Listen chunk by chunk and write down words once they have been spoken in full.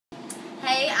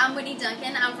Hey, I'm Whitney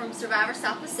Duncan. I'm from Survivor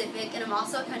South Pacific, and I'm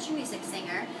also a country music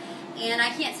singer. And I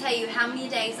can't tell you how many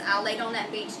days I laid on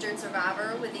that beach during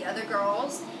Survivor with the other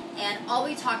girls, and all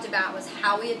we talked about was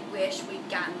how we had wished we'd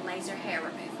gotten laser hair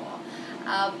removal.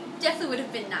 Definitely would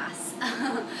have been nice.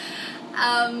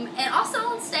 And also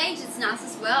on stage, it's nice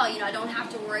as well. You know, I don't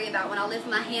have to worry about when I lift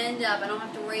my hand up, I don't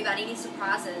have to worry about any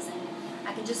surprises, and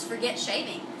I can just forget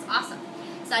shaving. It's awesome.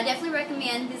 So I definitely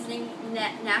recommend visiting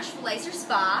Nashville Laser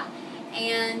Spa,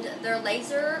 and their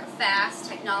LaserFast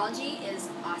technology is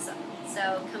awesome.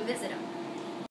 So come visit them.